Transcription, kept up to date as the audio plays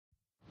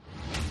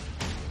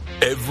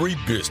Every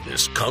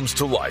business comes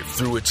to life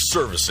through its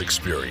service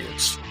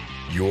experience.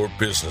 Your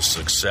business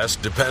success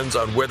depends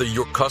on whether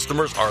your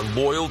customers are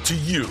loyal to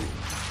you.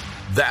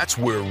 That's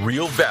where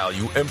real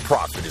value and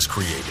profit is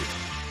created.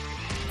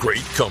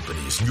 Great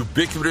companies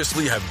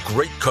ubiquitously have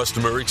great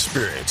customer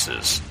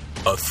experiences.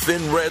 A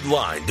thin red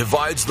line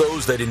divides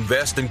those that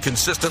invest and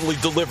consistently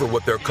deliver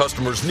what their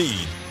customers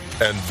need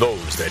and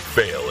those that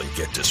fail and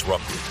get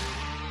disrupted.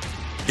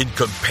 In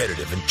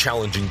competitive and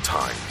challenging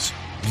times,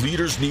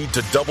 leaders need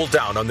to double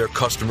down on their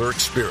customer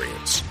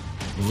experience.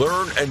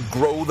 Learn and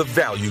grow the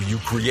value you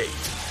create.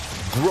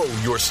 Grow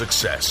your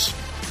success.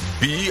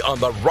 Be on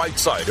the right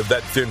side of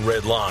that thin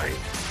red line.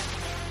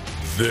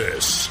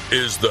 This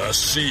is the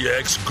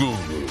CX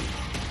Guru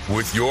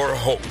with your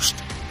host,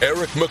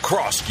 Eric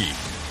McCroskey,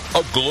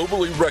 a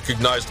globally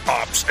recognized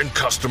ops and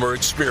customer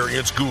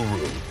experience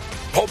guru,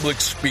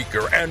 public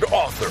speaker, and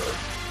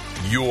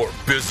author. Your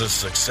business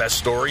success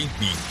story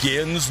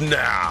begins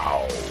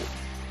now.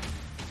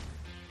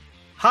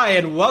 Hi,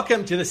 and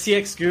welcome to the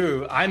CX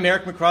Guru. I'm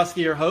Eric McCroskey,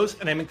 your host,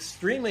 and I'm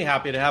extremely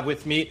happy to have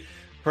with me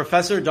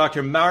Professor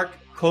Dr. Mark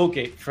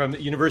Colgate from the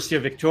University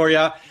of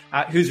Victoria,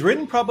 who's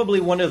written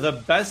probably one of the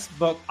best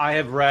books I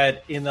have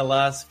read in the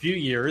last few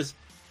years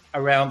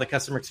around the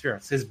customer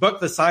experience. His book,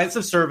 The Science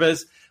of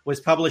Service, was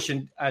published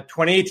in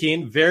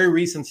 2018, very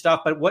recent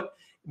stuff, but what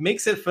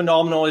makes it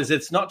phenomenal is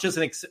it's not just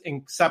an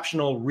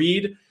exceptional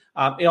read,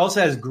 it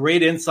also has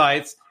great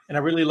insights, and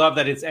I really love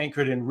that it's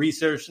anchored in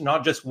research,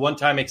 not just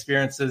one-time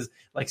experiences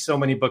like so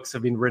many books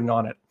have been written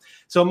on it.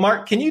 So,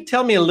 Mark, can you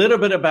tell me a little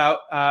bit about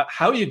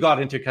how you got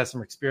into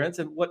customer experience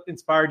and what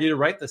inspired you to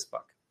write this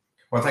book?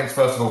 Well, thanks,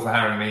 first of all, for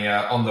having me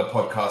on the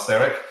podcast,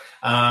 Eric.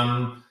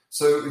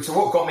 So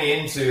what got me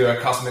into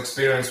customer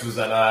experience was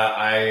that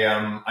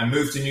I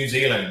moved to New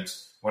Zealand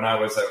when I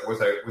was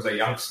a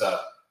youngster,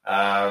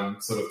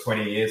 sort of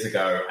 20 years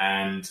ago,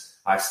 and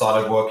I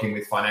started working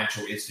with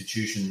financial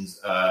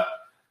institutions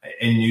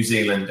in New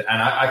Zealand.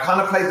 And I kind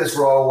of played this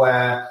role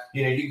where,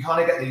 you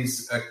kind of get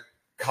these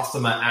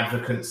customer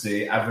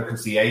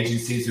advocacy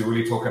agencies who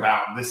really talk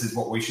about this is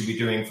what we should be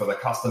doing for the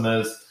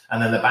customers. And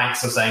then the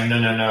banks are saying,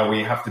 no,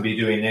 we have to be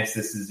doing this.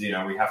 This is,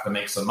 we have to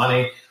make some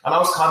money. And I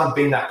was kind of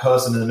being that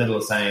person in the middle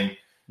of saying,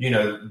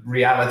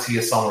 reality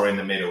is somewhere in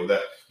the middle,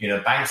 that,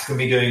 banks can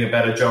be doing a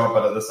better job,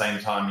 but at the same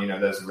time,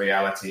 there's a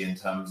reality in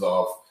terms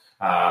of,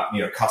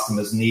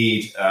 customers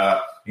need,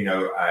 a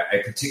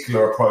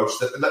particular approach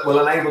that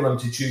will enable them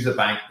to choose a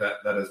bank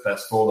that is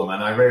best for them.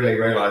 And I really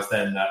realized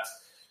then that,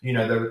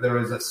 there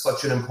is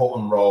such an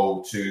important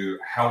role to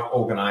help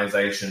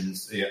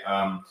organizations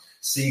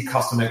see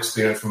customer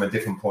experience from a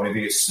different point of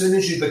view. As soon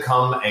as you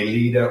become a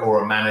leader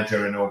or a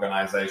manager in an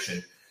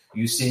organization,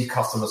 you see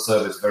customer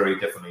service very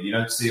differently. You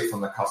don't see it from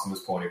the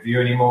customer's point of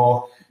view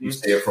anymore. You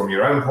see it from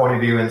your own point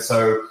of view. And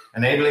so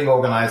enabling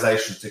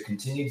organizations to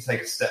continue to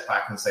take a step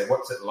back and say,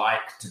 what's it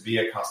like to be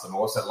a customer?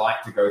 What's it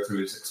like to go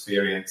through this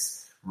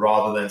experience,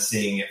 rather than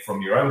seeing it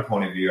from your own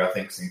point of view, I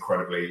think is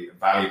incredibly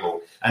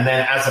valuable. And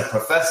then as a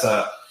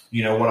professor,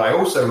 what I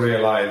also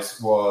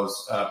realized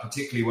was,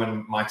 particularly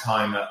when my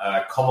time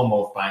at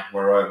Commonwealth Bank,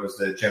 where I was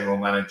the general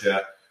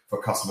manager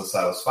for customer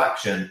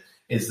satisfaction,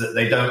 is that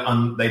they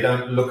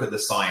don't look at the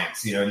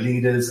science.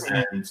 Leaders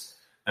and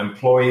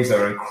employees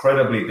are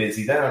incredibly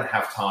busy. They don't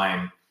have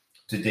time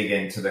to dig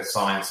into the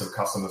science of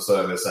customer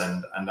service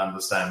and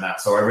understand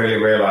that. So I really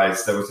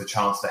realized there was a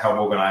chance to help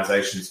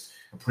organizations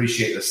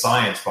appreciate the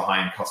science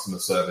behind customer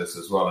service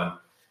as well. And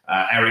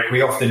Eric,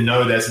 we often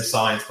know there's a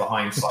science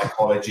behind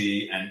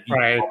psychology and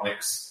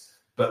economics,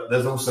 but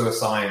there's also a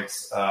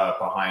science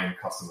behind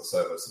customer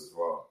service as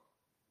well.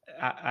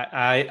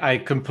 I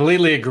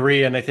completely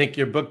agree. And I think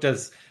your book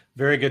does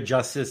very good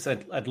justice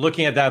at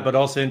looking at that, but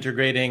also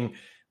integrating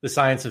the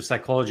science of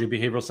psychology,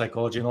 behavioral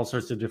psychology, and all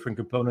sorts of different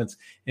components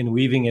and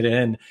weaving it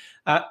in.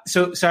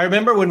 So I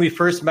remember when we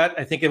first met,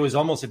 I think it was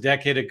almost a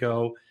decade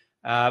ago,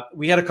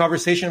 we had a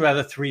conversation about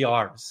the 3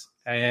 R's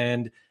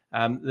and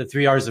the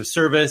 3 R's of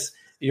service.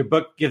 Your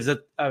book gives it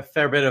a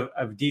fair bit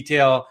of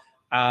detail.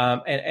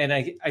 And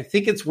I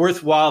think it's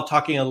worthwhile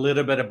talking a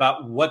little bit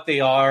about what they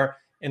are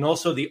and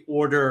also the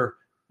order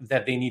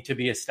that they need to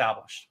be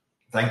established.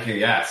 Thank you.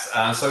 Yes.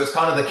 So it's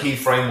kind of the key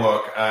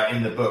framework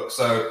in the book.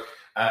 So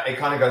it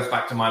kind of goes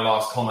back to my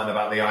last comment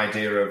about the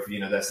idea of,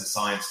 there's a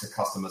science to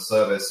customer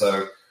service.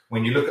 So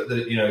when you look at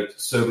the,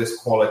 service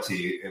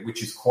quality,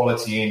 which is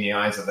quality in the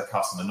eyes of the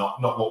customer,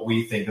 not what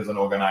we think as an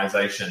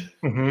organization,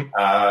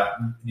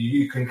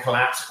 you can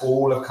collapse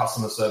all of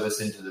customer service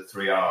into the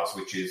 3 R's,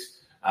 which is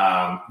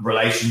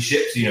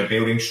relationships,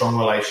 building strong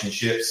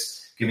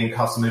relationships, giving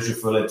customers your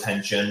full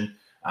attention,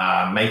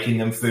 making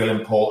them feel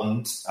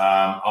important,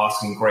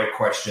 asking great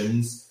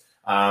questions,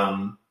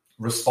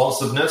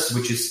 responsiveness,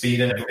 which is speed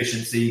and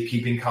efficiency,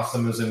 keeping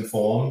customers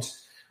informed,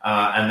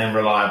 and then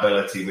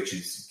reliability, which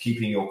is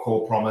keeping your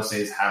core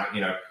promises,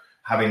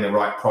 having the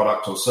right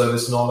product or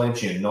service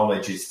knowledge.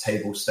 Knowledge is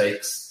table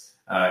stakes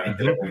in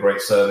delivering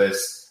great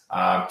service,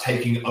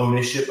 taking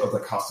ownership of the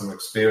customer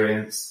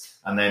experience.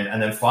 And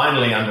then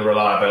finally, under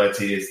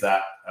reliability is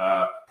that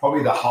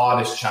probably the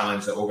hardest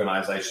challenge that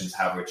organizations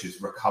have, which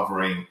is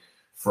recovering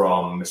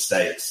from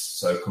mistakes.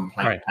 So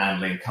complaint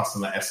handling,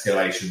 customer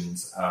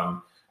escalations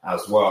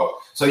as well.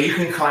 So you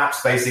can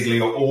collapse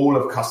basically all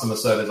of customer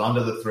service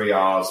under the 3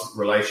 R's: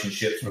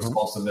 relationships,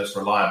 responsiveness,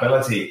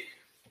 reliability.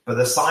 But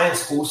the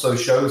science also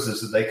shows us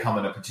that they come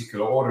in a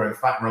particular order. In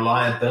fact,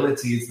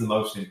 reliability is the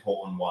most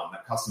important one.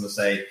 That customers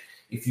say,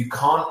 if you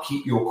can't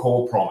keep your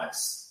core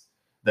promise,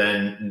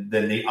 then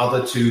the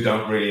other two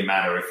don't really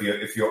matter.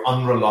 If you're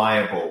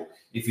unreliable,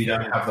 if you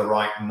don't have the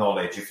right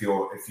knowledge, if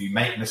you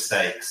make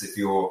mistakes, if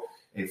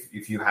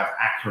you have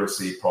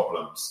accuracy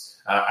problems.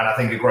 And I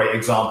think a great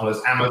example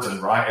is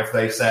Amazon, right? If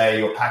they say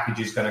your package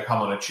is going to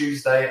come on a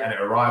Tuesday and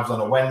it arrives on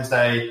a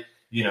Wednesday,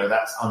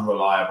 that's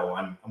unreliable.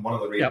 And one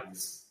of the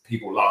reasons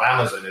people love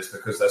Amazon is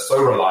because they're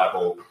so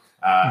reliable.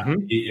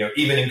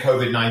 Even in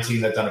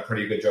COVID-19, they've done a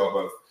pretty good job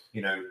of,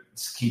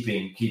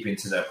 keeping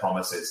to their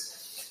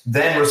promises.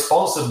 Then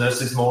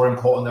responsiveness is more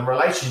important than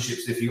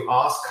relationships. If you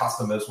ask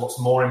customers what's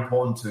more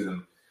important to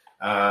them,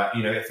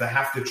 if they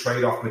have to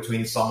trade off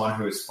between someone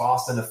who is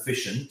fast and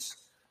efficient,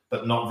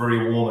 but not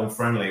very warm and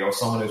friendly, or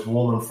someone who's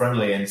warm and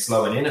friendly and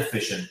slow and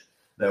inefficient,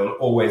 they'll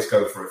always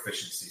go for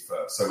efficiency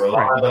first. So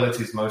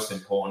reliability is most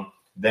important,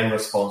 then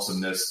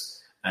responsiveness,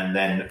 and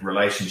then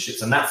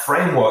relationships. And that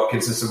framework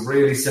gives us a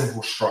really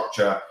simple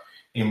structure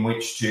in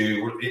which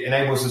it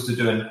enables us to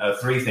do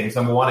 3 things.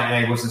 Number one, it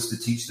enables us to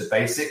teach the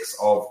basics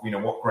of,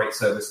 what great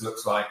service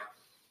looks like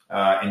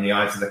in the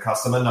eyes of the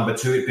customer. Number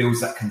 2, it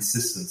builds that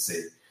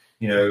consistency.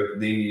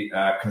 The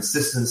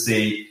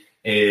consistency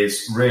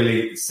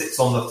really sits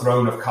on the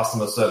throne of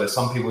customer service.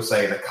 Some people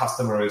say the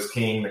customer is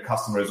king, the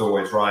customer is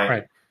always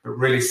right. But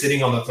really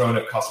sitting on the throne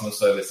of customer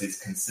service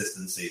is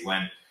consistency.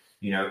 When,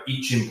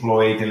 each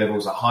employee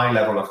delivers a high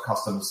level of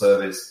customer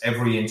service,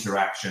 every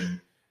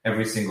interaction,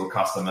 every single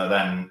customer,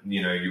 then,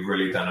 you've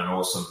really done an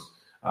awesome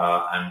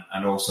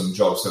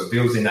job. So it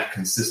builds in that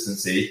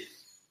consistency.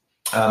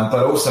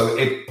 But also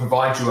it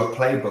provides you a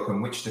playbook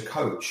in which to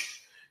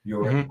coach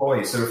your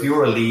employees. So if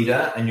you're a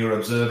leader and you're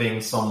observing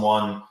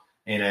someone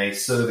in a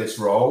service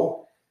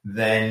role,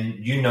 then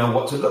you know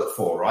what to look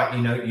for, right?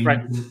 You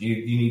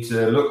need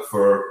to look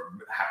for,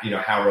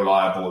 how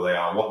reliable they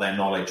are, what their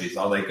knowledge is.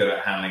 Are they good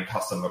at handling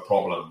customer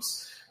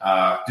problems?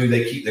 Do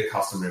they keep the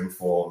customer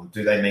informed?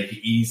 Do they make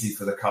it easy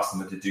for the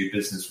customer to do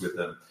business with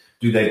them?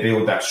 Do they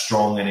build that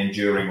strong and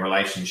enduring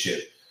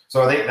relationship?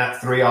 So I think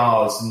that 3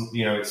 R's,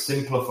 it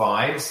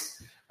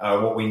simplifies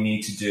what we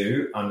need to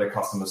do under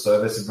customer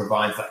service and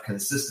provides that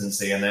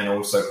consistency, and then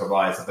also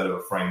provides a bit of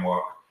a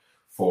framework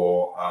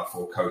for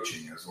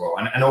coaching as well.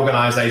 And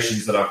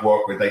organizations that I've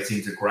worked with, they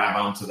seem to grab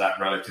onto that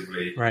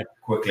relatively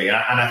quickly. And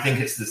I think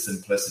it's the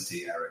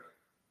simplicity, Eric.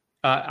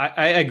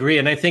 I agree.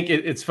 And I think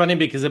it's funny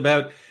because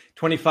about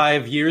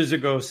 25 years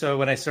ago, so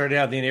when I started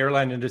out in the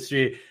airline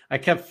industry, I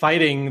kept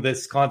fighting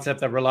this concept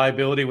that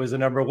reliability was the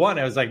number one.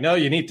 I was like, no,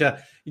 you need to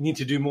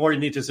do more. You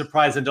need to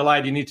surprise and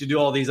delight. You need to do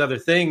all these other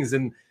things.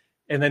 And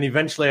then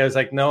eventually I was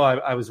like, no,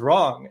 I was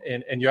wrong.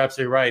 And you're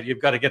absolutely right.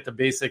 You've got to get the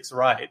basics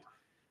right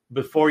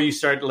before you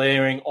start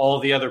layering all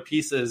the other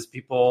pieces.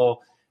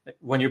 People,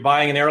 when you're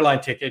buying an airline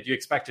ticket, you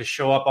expect to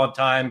show up on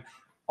time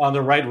on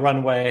the right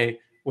runway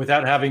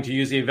without having to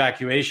use the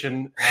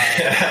evacuation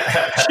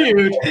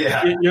chute.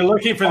 You're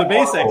looking for the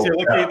basics. You're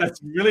looking.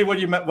 That's really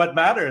what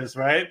matters,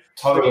 right?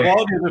 Totally. The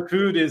quality of the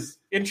food is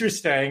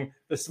interesting.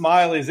 The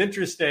smile is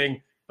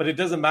interesting, but it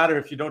doesn't matter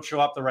if you don't show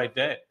up the right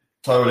day.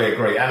 Totally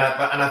agree. And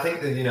I think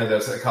that,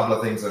 there's a couple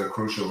of things that are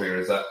crucial here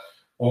is that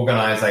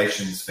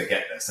organizations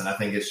forget this. And I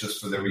think it's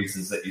just for the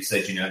reasons that you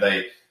said,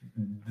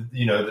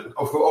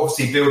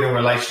 obviously building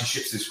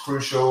relationships is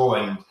crucial,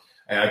 and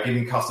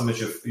giving customers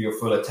your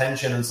full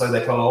attention. And so they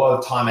put a lot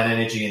of time and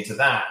energy into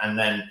that. And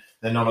then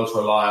they're not as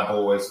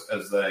reliable as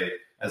they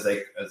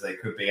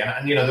could be.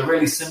 And the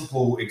really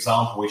simple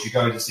example is you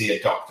go to see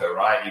a doctor,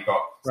 right? You've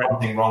got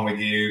something wrong with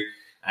you,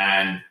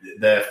 and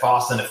they're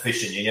fast and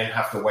efficient. You don't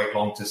have to wait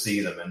long to see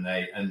them, and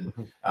they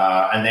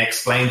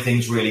explain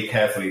things really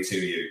carefully to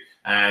you,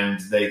 and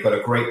they've got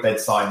a great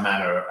bedside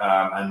manner,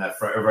 and they're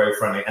very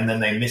friendly, and then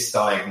they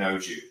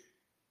misdiagnose you.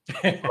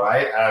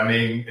 Right? I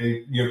mean,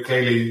 you're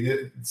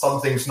clearly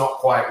something's not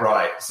quite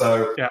right.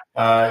 So,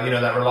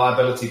 that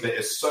reliability bit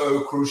is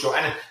so crucial.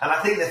 And I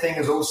think the thing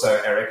is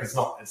also, Eric, it's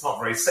not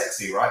very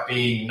sexy, right?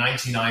 Being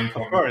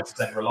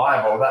 99.9%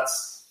 reliable.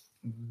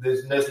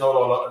 There's not a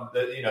lot.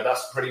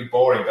 That's pretty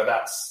boring, but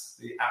that's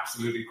the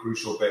absolutely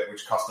crucial bit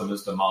which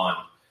customers demand,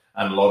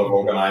 and a lot of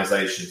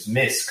organizations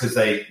miss because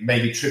they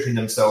may be tripping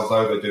themselves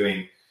over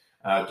doing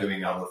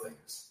other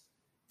things.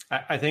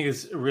 I think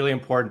it's a really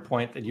important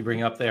point that you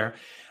bring up there.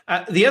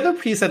 The other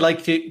piece I'd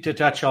like to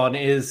touch on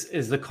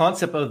is the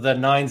concept of the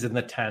 9s and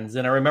the 10s.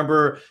 And I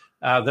remember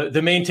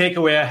the main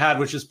takeaway I had,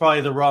 which is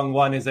probably the wrong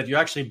one, is that you're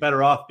actually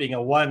better off being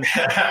a 1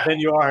 than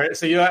you are.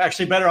 So you're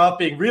actually better off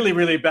being really,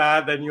 really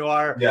bad than you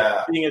are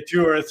being a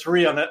 2 or a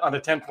 3 on a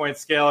 10-point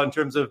scale in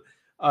terms of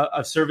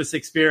service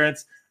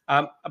experience.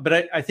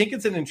 But I think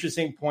it's an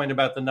interesting point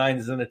about the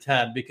 9s and the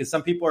 10, because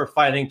some people are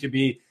fighting to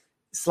be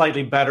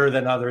slightly better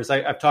than others.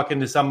 I've talked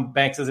to some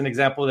banks, as an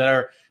example, that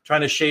are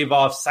trying to shave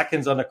off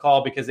seconds on a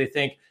call because they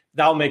think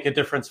that'll make a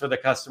difference for the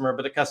customer,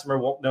 but the customer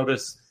won't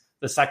notice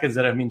the seconds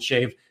that have been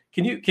shaved.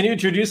 Can you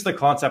introduce the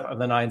concept of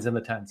the 9s and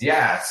the 10s?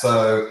 Yeah.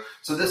 So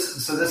this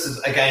is,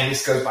 again,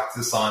 this goes back to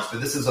the science, but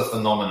this is a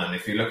phenomenon.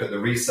 If you look at the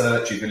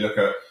research, if you look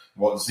at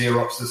what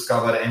Xerox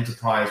discovered at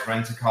Enterprise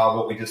Rent-A-Car,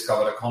 what we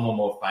discovered at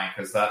Commonwealth Bank,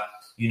 is that,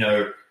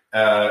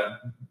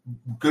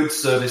 good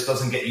service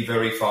doesn't get you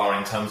very far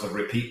in terms of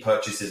repeat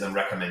purchases and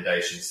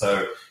recommendations.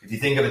 So if you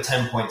think of a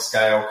 10-point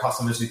scale,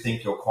 customers who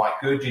think you're quite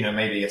good,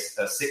 maybe a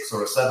 6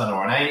 or a 7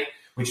 or an 8,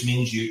 which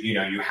means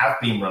you have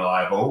been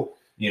reliable.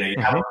 You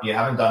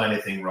haven't done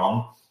anything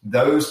wrong.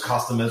 Those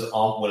customers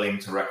aren't willing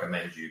to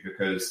recommend you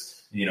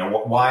because,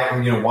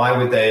 why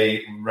would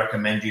they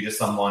recommend you to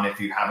someone if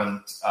you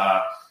haven't,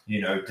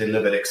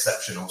 delivered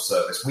exceptional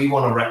service? We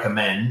want to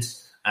recommend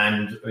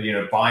and,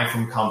 buy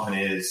from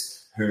companies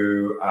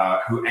who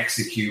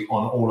execute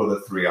on all of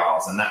the 3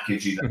 R's, and that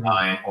gives you the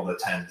 9 or the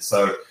 10.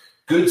 So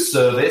good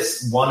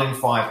service, 1 in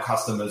 5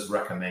 customers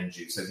recommend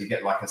you. So if you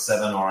get like a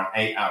 7 or an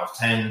 8 out of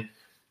 10,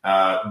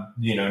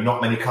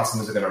 not many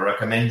customers are going to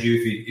recommend you.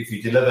 If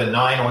you deliver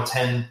 9 or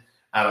 10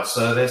 out of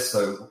service,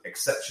 so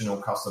exceptional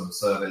customer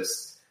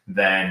service,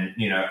 then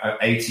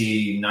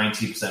 80,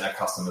 90% of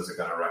customers are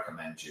going to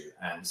recommend you.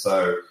 And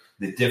so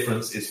the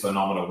difference is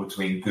phenomenal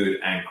between good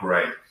and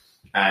great.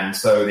 And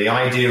so the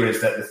idea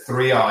is that the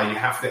 3 R, you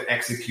have to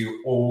execute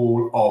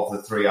all of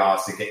the 3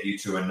 R's to get you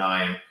to a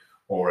 9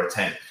 or a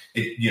 10.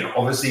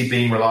 Obviously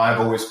being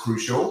reliable is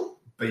crucial,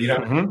 but you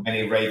don't have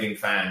any raving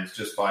fans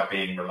just by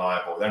being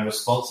reliable. Then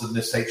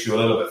responsiveness takes you a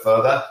little bit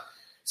further.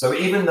 So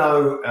even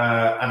though,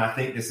 and I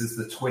think this is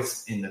the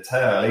twist in the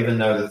tale, even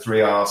though the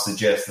 3 R's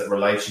suggest that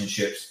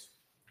relationships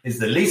is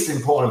the least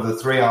important of the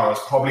 3 R's,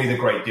 probably the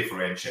great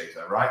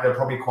differentiator, right? There are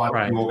probably quite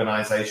a few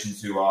organizations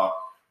who are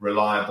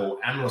reliable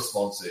and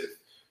responsive,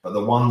 but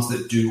the ones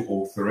that do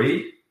all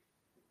 3,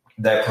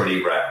 they're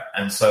pretty rare.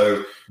 And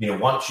so,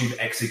 once you've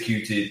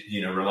executed,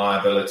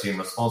 reliability and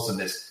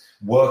responsiveness,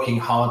 working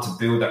hard to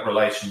build that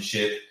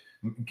relationship,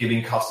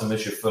 giving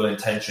customers your full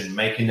attention,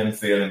 making them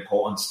feel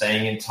important,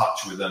 staying in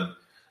touch with them,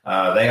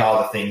 they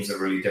are the things that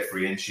really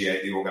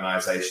differentiate the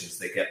organizations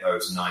that get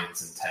those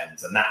 9s and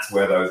 10s. And that's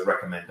where those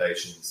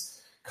recommendations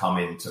come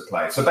into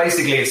play. So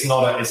basically it's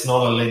not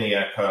a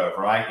linear curve,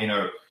 right?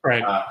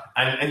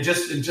 And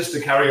just to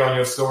carry on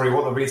your story,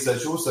 what the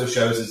research also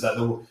shows is that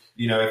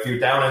if you're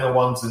down in the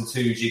 1s and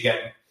 2s, you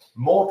get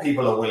more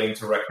people are willing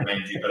to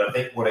recommend you. But I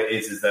think what it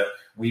is that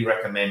we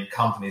recommend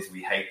companies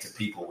we hate to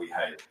people we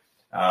hate.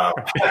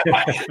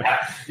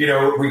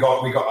 We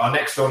got our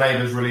next door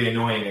neighbor's really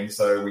annoying, and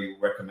so we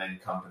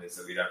recommend companies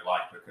that we don't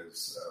like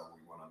because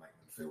we want to make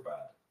them feel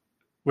bad.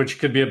 Which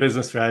could be a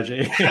business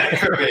strategy.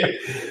 Could be.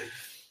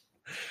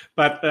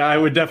 But I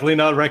would definitely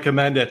not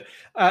recommend it.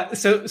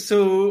 So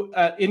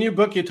in your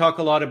book, you talk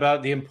a lot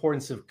about the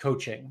importance of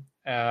coaching.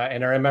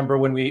 And I remember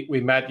when we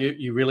met,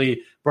 you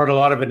really brought a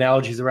lot of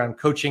analogies around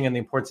coaching and the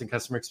importance of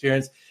customer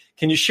experience.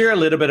 Can you share a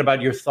little bit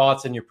about your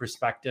thoughts and your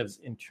perspectives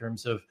in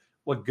terms of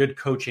what good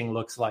coaching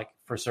looks like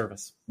for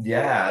service?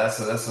 Yeah, that's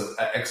an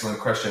excellent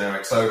question,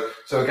 Eric. So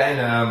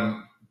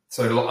again,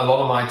 so a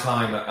lot of my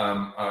time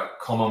at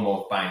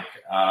Commonwealth Bank,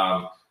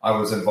 I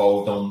was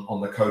involved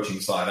on the coaching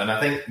side, and I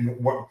think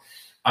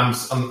I'm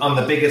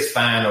the biggest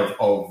fan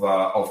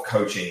of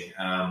coaching,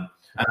 and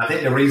I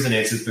think the reason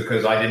is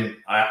because I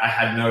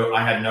had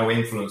no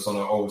influence on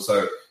it all.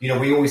 So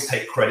we always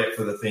take credit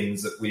for the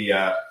things that we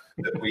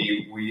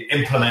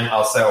implement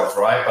ourselves,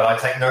 right? But I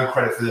take no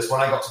credit for this.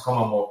 When I got to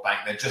Commonwealth Bank,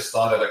 they just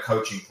started a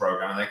coaching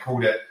program, and they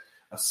called it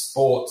a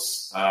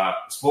sports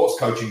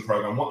coaching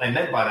program. What they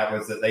meant by that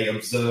was that they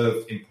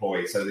observed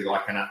employees, so they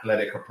like an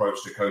athletic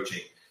approach to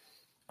coaching.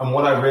 And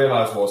what I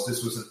realized was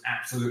this was an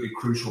absolutely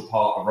crucial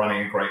part of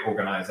running a great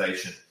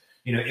organization.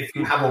 If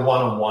you have a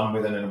one-on-one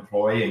with an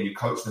employee and you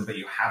coach them, but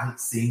you haven't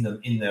seen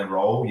them in their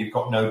role, you've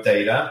got no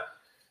data,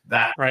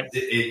 that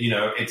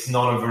it's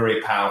not a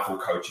very powerful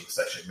coaching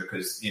session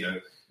because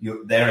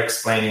they're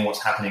explaining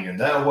what's happening in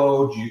their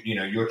world.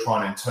 You're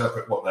trying to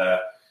interpret what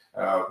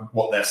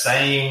they're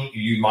saying.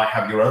 You might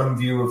have your own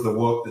view of the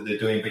work that they're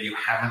doing, but you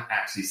haven't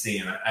actually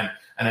seen it. And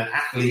an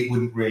athlete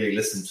wouldn't really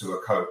listen to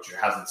a coach who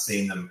hasn't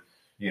seen them,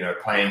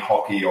 playing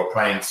hockey or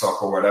playing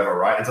soccer or whatever,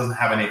 right? It doesn't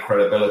have any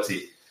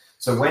credibility.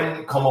 So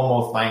when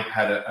Commonwealth Bank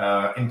had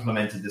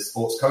implemented the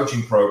sports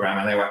coaching program,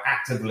 and they were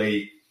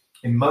actively,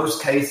 in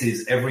most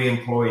cases, every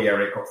employee,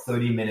 Eric, got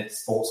 30 minutes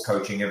sports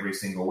coaching every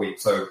single week.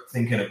 So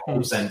think in a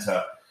call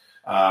center,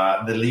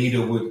 the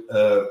leader would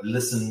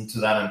listen to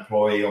that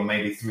employee on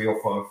maybe three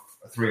or four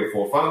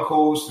phone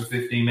calls for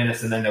 15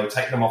 minutes, and then they would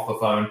take them off the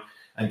phone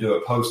and do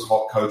a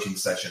post-hoc coaching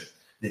session.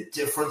 The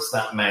difference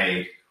that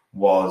made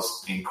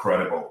was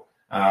incredible.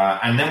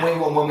 And then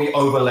when we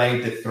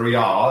overlaid the 3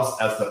 R's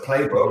as the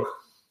playbook,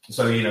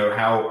 so were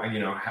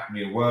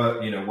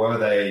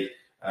they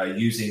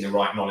using the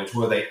right knowledge?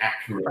 Were they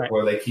accurate? Right.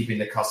 Were they keeping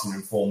the customer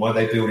informed? Were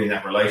they building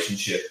that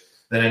relationship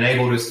that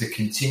enabled us to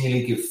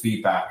continually give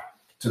feedback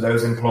to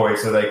those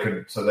employees so they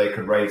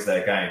could raise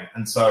their game?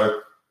 And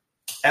so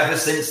ever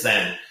since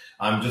then,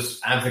 I'm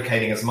just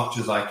advocating as much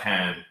as I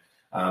can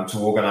to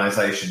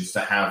organizations to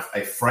have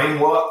a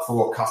framework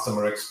for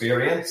customer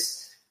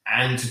experience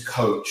and to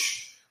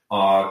coach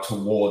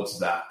towards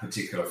that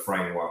particular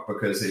framework.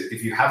 Because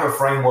if you have a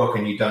framework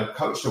and you don't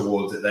coach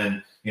towards it,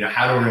 then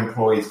how do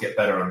employees get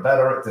better and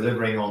better at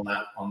delivering on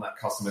that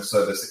customer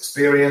service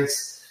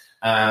experience?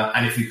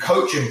 And if you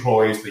coach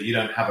employees but you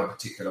don't have a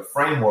particular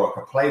framework,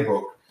 a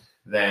playbook,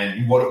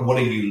 then what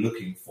are you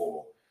looking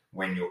for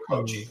when you're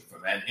coaching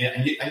them?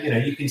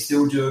 And you can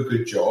still do a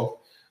good job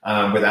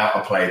without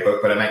a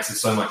playbook, but it makes it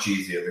so much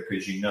easier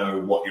because you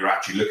know what you're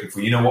actually looking for.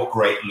 You know what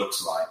great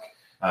looks like.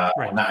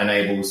 And that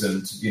enables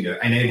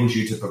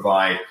you to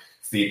provide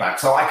feedback.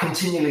 So I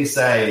continually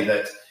say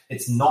that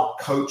it's not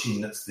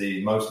coaching that's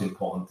the most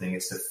important thing;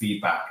 it's the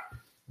feedback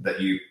that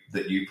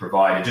you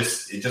provide. It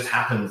just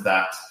happens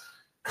that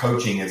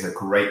coaching is a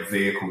great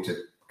vehicle to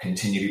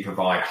continually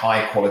provide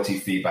high quality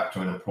feedback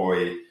to an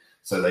employee,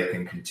 so they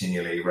can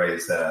continually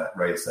raise their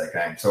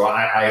game. So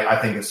I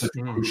think it's such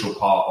a crucial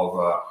part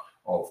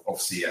of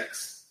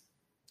CX.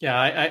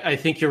 Yeah, I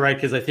think you're right,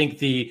 because I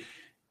think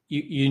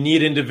you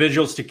need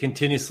individuals to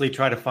continuously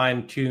try to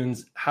fine tune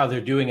how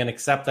they're doing and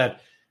accept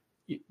that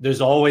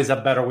there's always a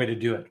better way to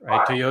do it,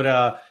 right?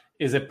 Toyota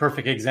is a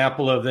perfect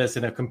example of this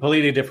in a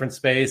completely different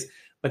space,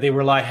 but they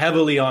rely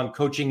heavily on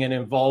coaching and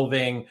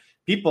involving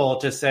people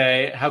to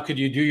say, how could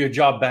you do your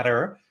job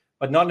better?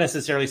 But not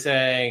necessarily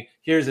saying,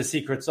 here's a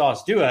secret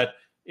sauce, do it.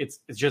 It's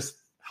just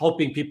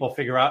helping people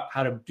figure out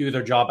how to do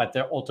their job at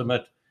their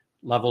ultimate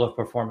level of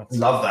performance.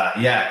 Love that.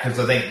 Yeah, because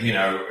I think,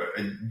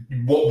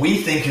 what we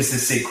think is the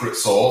secret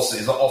sauce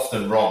is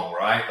often wrong,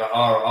 right?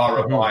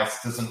 Our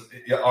advice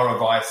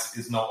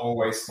is not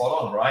always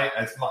spot on, right?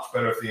 It's much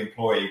better if the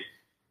employee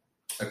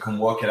can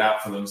work it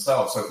out for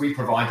themselves. So if we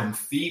provide them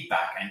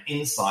feedback and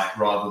insight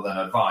rather than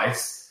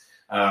advice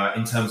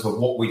in terms of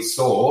what we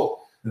saw,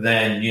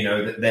 then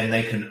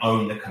they can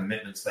own the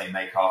commitments they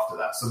make after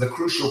that. So the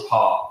crucial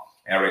part,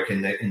 Eric,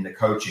 in the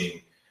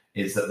coaching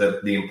is that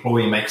the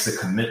employee makes a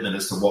commitment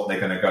as to what they're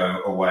going to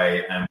go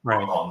away and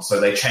work on. So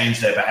they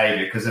change their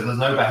behavior, because if there's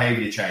no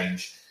behavior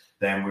change,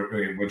 then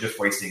we're just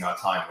wasting our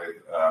time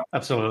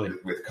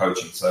with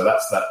coaching. So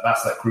that's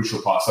that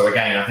crucial part. So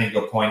again, I think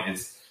your point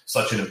is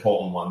such an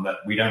important one, that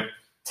we don't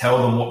tell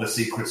them what the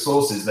secret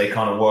sauce is. They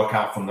kind of work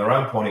out from their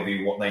own point of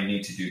view what they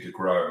need to do to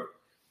grow.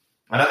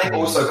 And I think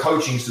also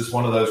coaching is just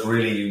one of those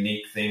really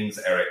unique things,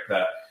 Eric,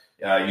 that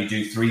you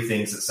do three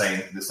things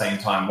at the same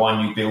time.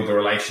 One, you build a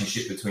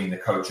relationship between the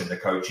coach and the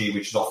coachee,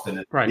 which is often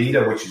a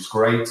leader, which is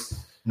great.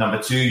 Number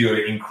two,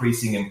 you're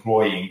increasing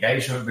employee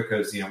engagement,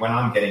 because when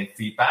I'm getting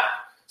feedback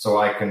so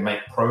I can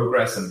make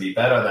progress and be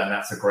better, then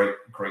that's a great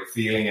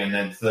feeling. And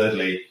then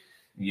thirdly,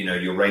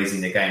 you're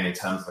raising the game in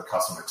terms of the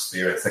customer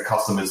experience. The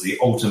customer is the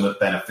ultimate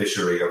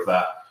beneficiary of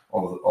that,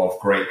 of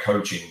great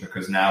coaching,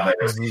 because now they're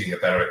receiving a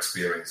better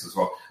experience as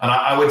well. And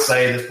I would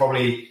say there's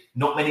probably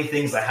not many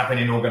things that happen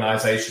in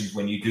organizations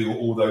when you do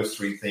all those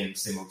three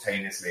things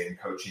simultaneously, and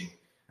coaching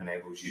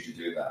enables you to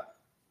do that.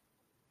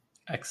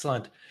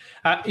 Excellent.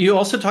 You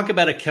also talk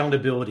about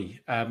accountability.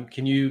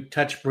 Can you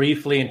touch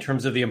briefly in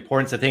terms of the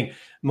importance? I think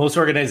most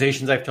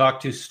organizations I've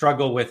talked to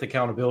struggle with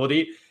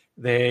accountability.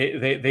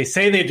 They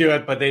say they do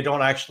it, but they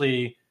don't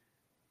actually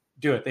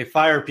do it. They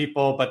fire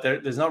people, but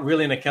there's not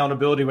really an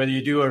accountability whether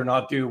you do or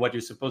not do what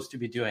you're supposed to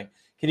be doing.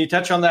 Can you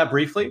touch on that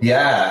briefly?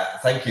 Yeah,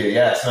 thank you.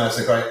 Yes, no, it's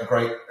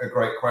a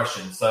great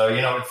question.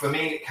 So, for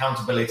me,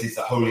 accountability is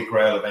the holy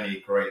grail of any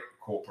great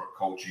corporate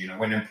culture.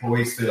 When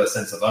employees feel a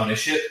sense of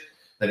ownership,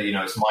 that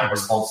it's my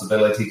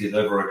responsibility to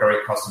deliver a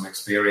great customer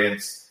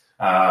experience,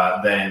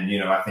 then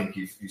I think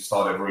you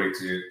started really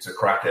to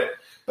crack it.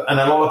 And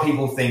a lot of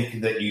people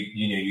think that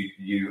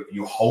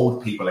you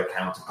hold people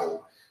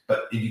accountable,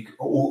 but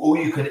all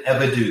you can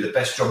ever do, the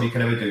best job you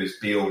can ever do, is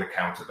build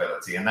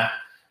accountability,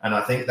 and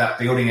I think that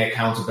building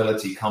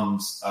accountability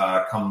comes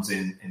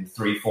in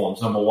three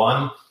forms. Number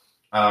one,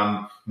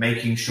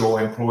 making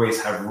sure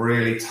employees have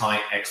really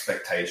tight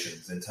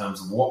expectations in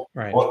terms of what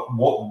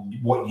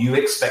you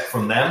expect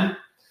from them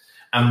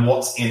and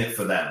what's in it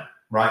for them,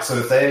 right? So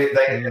if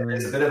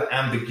there's a bit of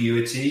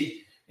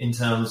ambiguity in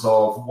terms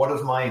of what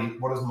does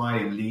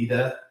my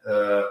leader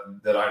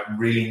that I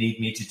really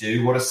need me to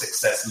do? What does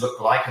success look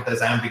like? If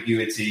there's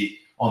ambiguity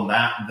on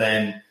that,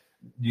 then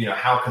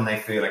how can they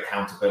feel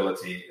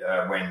accountability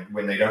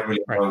when they don't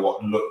really know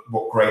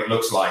what great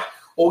looks like?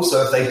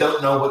 Also, if they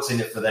don't know what's in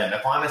it for them,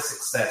 if I'm a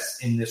success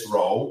in this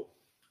role,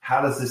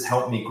 how does this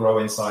help me grow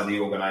inside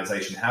the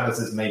organization? How does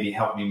this maybe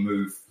help me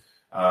move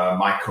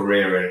my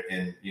career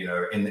in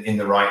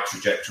the right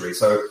trajectory?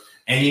 So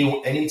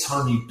any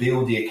time you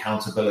build the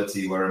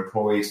accountability where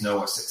employees know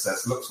what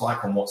success looks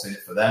like and what's in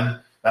it for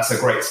them, that's a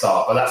great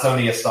start. But that's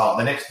only a start.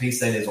 The next piece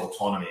then is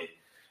autonomy.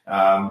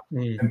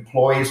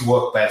 Employees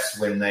work best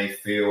when they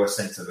feel a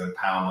sense of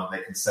empowerment.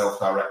 They can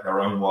self-direct their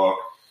own work.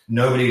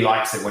 Nobody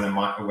likes it when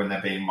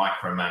they're being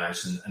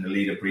micromanaged and the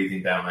leader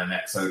breathing down their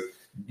neck. So,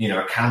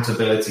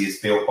 accountability is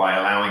built by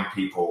allowing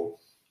people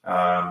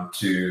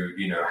to,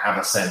 have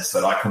a sense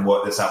that I can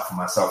work this out for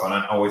myself. I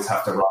don't always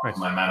have to run to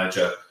my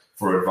manager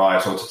for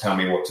advice or to tell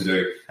me what to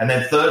do. And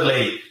then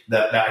thirdly,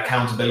 that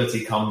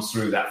accountability comes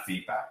through that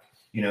feedback.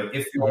 You know,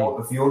 if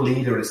your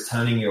leader is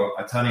turning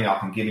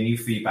up and giving you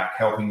feedback,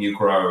 helping you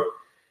grow,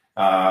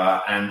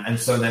 and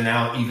so they're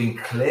now even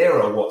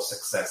clearer what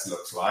success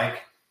looks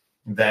like,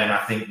 then I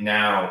think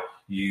now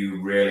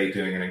you really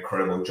doing an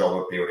incredible job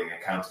of building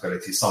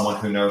accountability. Someone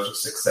who knows what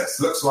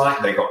success looks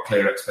like, they got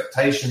clear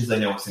expectations, they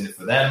know what's in it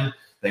for them,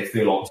 they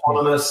feel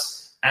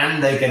autonomous,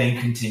 and they're getting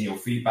continual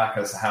feedback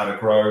as to how to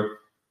grow.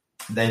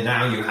 Then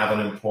now you have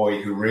an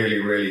employee who really,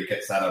 really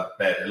gets out of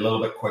bed a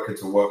little bit quicker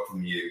to work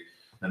from you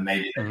than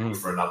maybe they do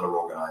for another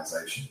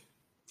organization.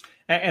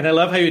 And I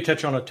love how you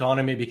touch on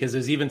autonomy, because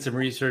there's even some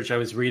research I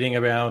was reading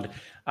around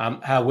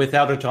how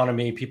without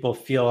autonomy, people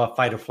feel a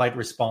fight or flight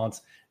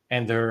response,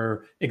 and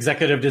their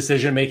executive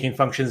decision-making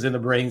functions in the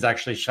brains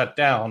actually shut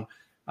down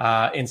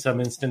in some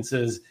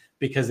instances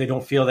because they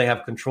don't feel they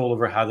have control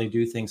over how they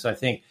do things. So I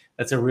think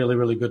that's a really,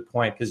 really good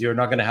point, because you're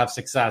not going to have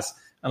success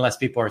unless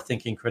people are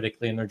thinking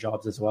critically in their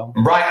jobs as well.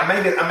 Right, and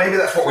maybe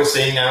that's what we're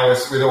seeing now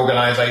with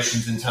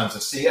organizations in terms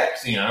of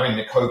CX. You know, in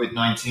the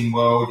COVID-19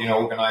 world, you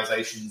know,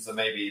 organizations are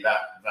maybe that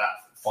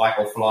fight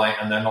or flight,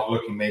 and they're not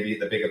looking maybe at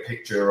the bigger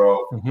picture of,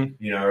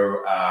 you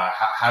know,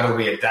 how do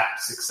we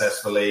adapt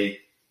successfully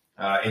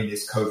in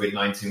this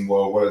COVID-19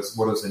 world?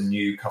 What does a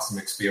new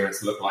customer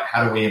experience look like?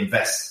 How do we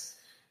invest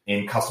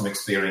in customer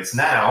experience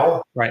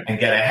now and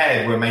get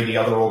ahead where maybe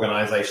other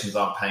organizations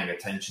aren't paying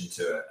attention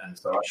to it? And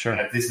so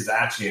this is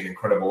actually an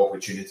incredible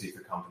opportunity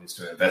for companies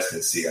to invest in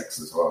CX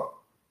as well.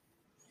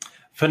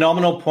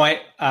 Phenomenal point.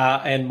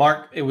 And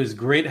Mark, it was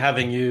great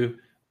having you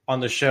on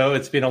the show.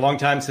 It's been a long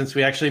time since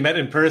we actually met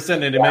in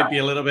person, and it might be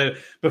a little bit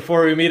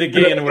before we meet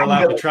again and we're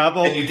allowed to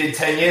travel. And you did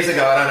 10 years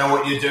ago. I don't know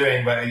what you're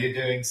doing, but you're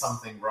doing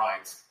something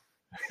right.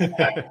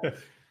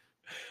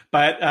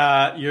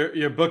 But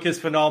your book is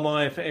phenomenal.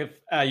 If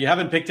you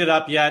haven't picked it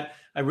up yet,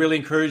 I really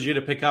encourage you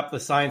to pick up The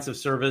Science of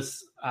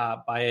Service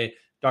by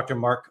Dr.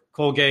 Mark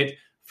Colgate.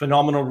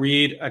 Phenomenal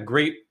read, a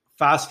great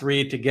fast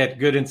read to get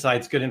good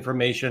insights, good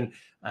information,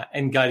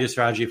 and guide your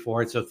strategy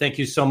forward. So thank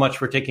you so much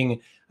for taking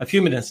a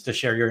few minutes to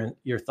share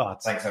your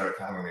thoughts. Thanks, Eric,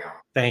 for having me on.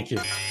 Thank you.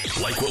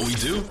 Like what we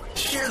do?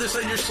 Share this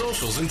on your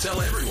socials and tell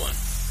everyone.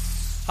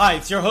 Hi,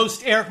 it's your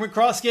host, Eric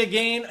McCroskey,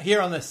 again, here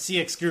on the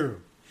CX Guru.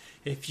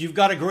 If you've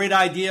got a great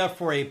idea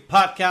for a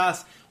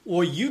podcast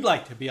or you'd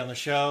like to be on the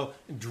show,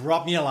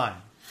 drop me a line.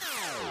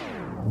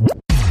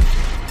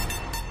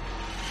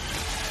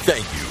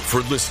 Thank you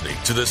for listening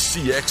to the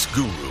CX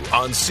Guru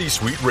on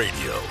C-Suite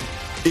Radio.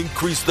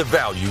 Increase the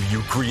value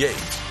you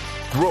create.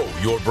 Grow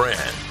your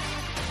brand.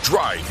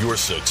 Drive your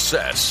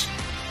success.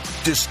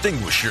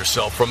 Distinguish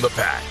yourself from the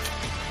pack.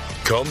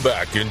 Come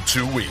back in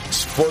 2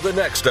 weeks for the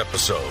next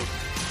episode.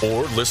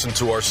 Or listen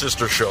to our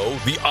sister show,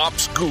 The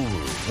Ops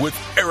Guru, with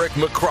Eric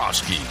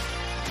McCroskey.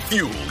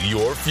 Fuel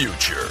your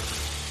future.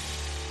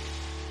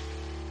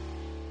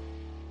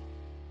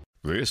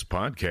 This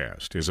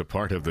podcast is a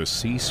part of the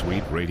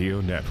C-Suite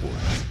Radio Network.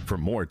 For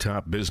more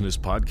top business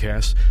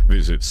podcasts,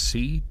 visit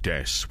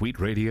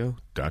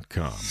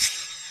c-suiteradio.com.